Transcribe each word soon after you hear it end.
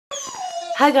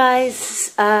Hi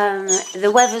guys,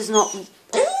 the weather's not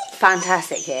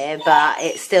fantastic here, but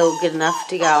it's still good enough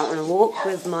to go out on a walk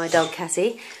with my dog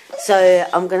Cassie. So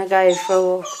I'm going to go for a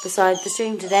walk beside the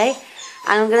stream today,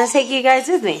 and I'm going to take you guys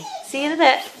with me. See you in a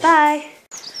bit, bye!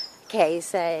 Okay,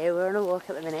 so we're on a walk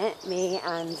at the minute, me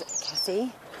and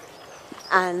Cassie,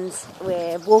 and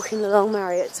we're walking along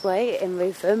Marriots way in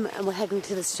Reepham, and we're heading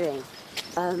to the stream.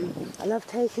 I love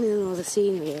taking in all the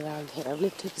scenery around here. I've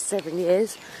lived here for 7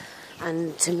 years,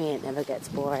 and to me it never gets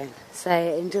boring. So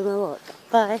enjoy my walk.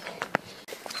 Bye.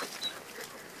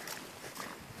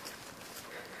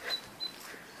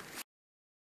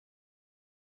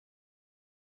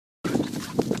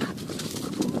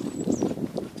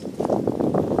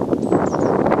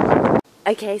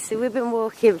 Okay, so we've been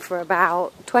walking for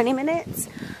about 20 minutes.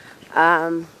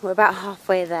 We're about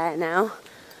halfway there now.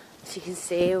 As you can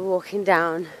see, we're walking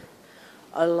down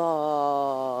a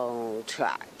long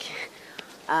track.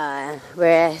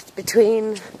 We're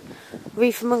between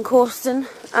Reepham and Cawston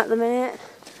at the minute.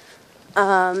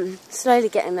 Slowly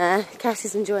getting there.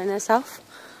 Cassie's enjoying herself.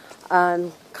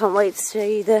 Can't wait to show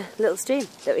you the little stream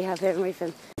that we have here in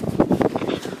Reepham.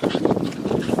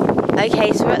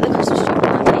 Okay, so we're at the Christmas tree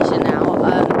plantation now.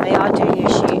 They are doing a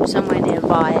shoot somewhere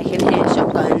nearby. I can hear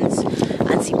shotguns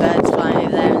and see birds flying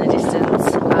over there in the distance.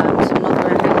 So I'm not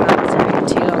going to hang around there for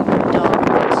too long with the dog.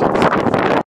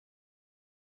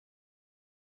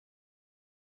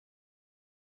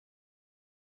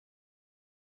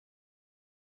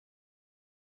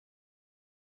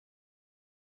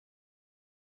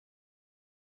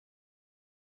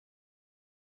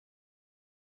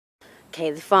 Okay,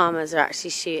 the farmers are actually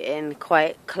shooting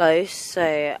quite close,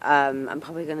 so I'm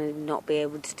probably going to not be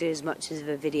able to do as much of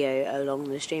a video along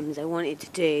the stream as I wanted to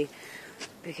do,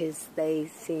 because they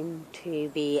seem to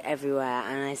be everywhere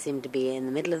and I seem to be in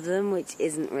the middle of them, which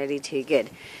isn't really too good,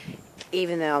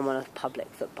 even though I'm on a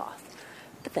public footpath.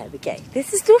 But there we go.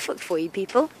 This is Norfolk for you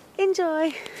people. Enjoy!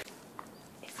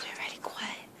 If we're really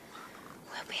quiet,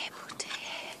 we'll be able to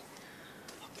hear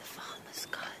the farmers'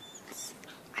 guns,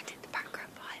 and in the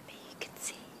background behind me you can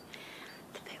see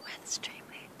the bit where the stream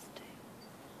leads to.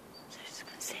 So I'm just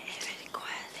going to sit here really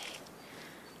quietly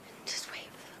and just wait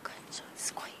for the gunshots.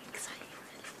 It's quite exciting,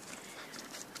 really.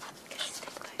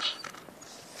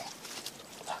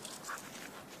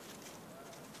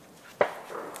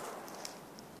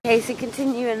 Okay, so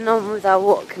continuing on with our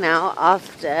walk now,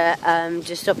 after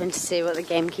just stopping to see what the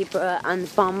gamekeeper and the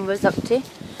farmer was up to.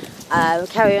 We're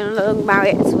carrying on along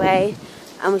Marriots way,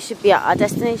 and we should be at our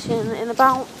destination in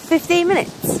about 15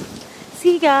 minutes.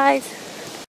 See you guys!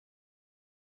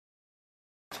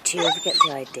 Do you ever get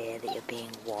the idea that you're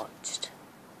being watched?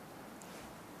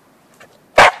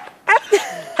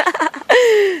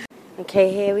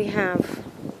 Okay, here we have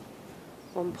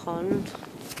one pond,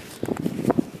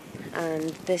 and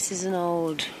this is an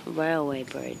old railway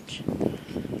bridge.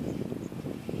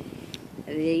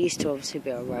 There used to obviously be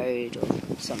a road or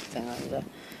something like that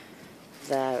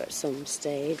there at some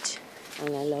stage,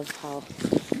 and I love how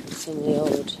some of the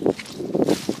old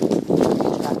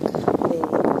track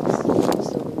vehicles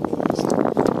still used.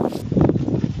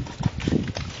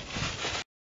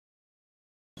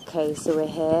 Okay, so we're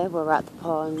here, we're at the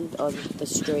pond, or the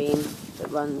stream that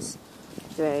runs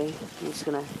through. I'm just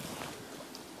gonna,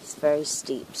 it's very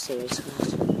steep, so we're just gonna have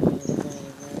to be very,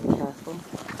 very, very careful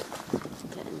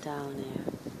getting down here.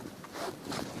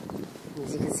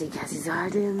 As you can see, Cassie's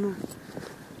already in the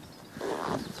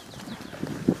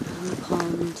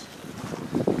pond.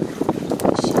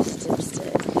 She's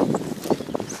dipstick.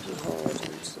 Just gonna hold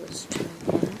onto the string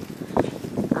here.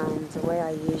 And the way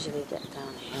I usually get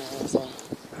down here is a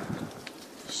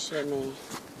shimmy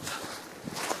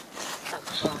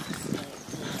across like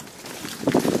that,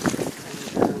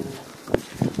 and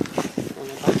in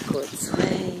a backwards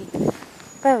way,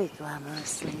 very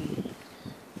glamorously.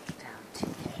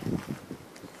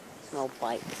 An old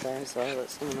bike there as well that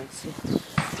someone else see.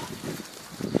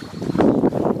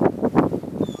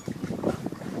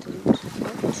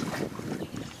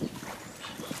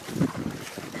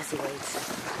 As he waits.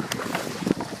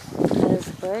 There's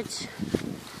the bridge.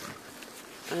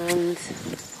 And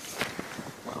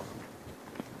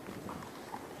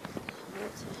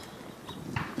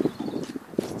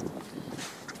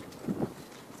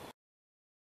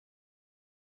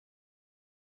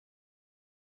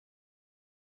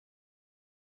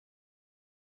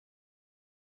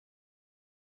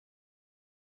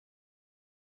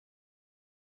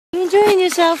you enjoying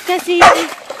yourself, Cassie?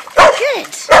 Good.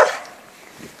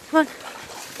 Come on.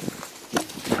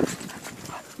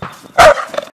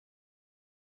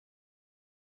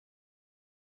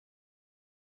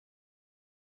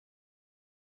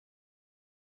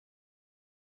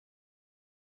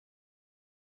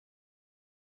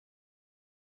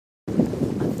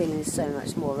 feeling so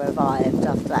much more revived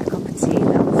after that cup of tea.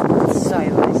 That was so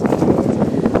much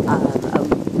needed.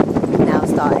 I'm now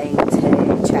starting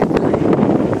to check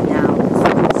home. Now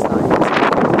it's starting to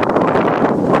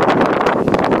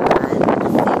and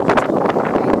things probably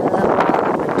rain a little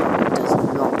while. My dog does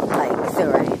not like the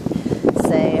rain.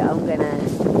 So I'm gonna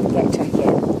get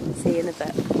trekking. See you in a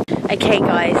bit. Okay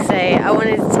guys, so I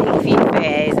wanted to take a few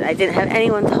videos. I didn't have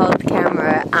anyone to hold the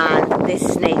camera, and this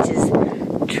is nature's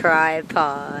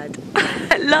tripod.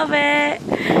 Love it!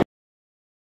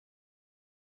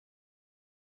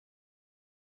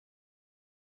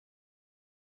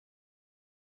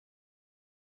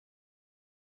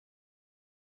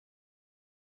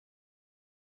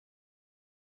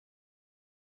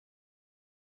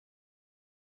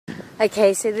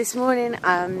 Okay, so this morning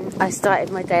I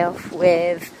started my day off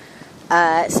with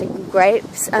some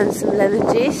grapes and some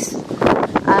lemon juice.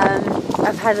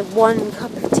 I've had one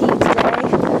cup of tea today.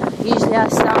 Usually I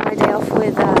start my day off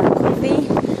with coffee,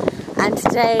 and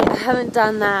today I haven't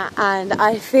done that, and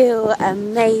I feel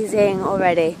amazing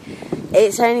already.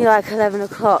 It's only like 11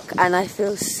 o'clock and I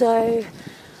feel so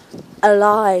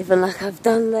alive and like I've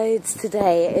done loads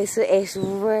today. It's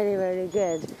really, really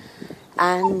good.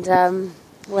 And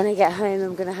when I get home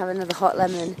I'm going to have another hot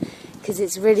lemon, because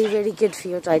it's really, really good for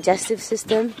your digestive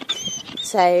system.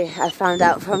 So I found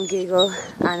out from Google,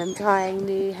 and I'm trying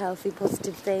new healthy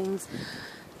positive things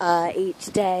each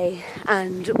day,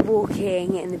 and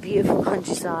walking in the beautiful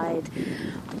countryside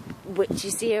which you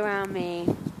see around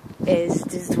me is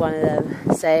just one of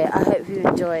them. So I hope you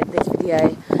enjoyed this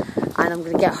video, and I'm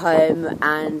going to get home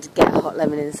and get a hot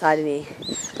lemon inside of me.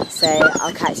 So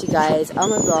I'll catch you guys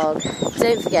on my blog.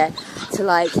 Don't forget to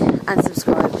like and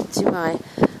subscribe to my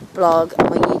blog on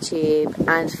my YouTube,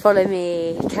 and follow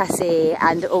me, Cassie,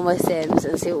 and all my Sims,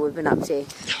 and see what we've been up to.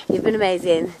 You've been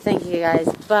amazing. Thank you guys.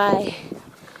 Bye.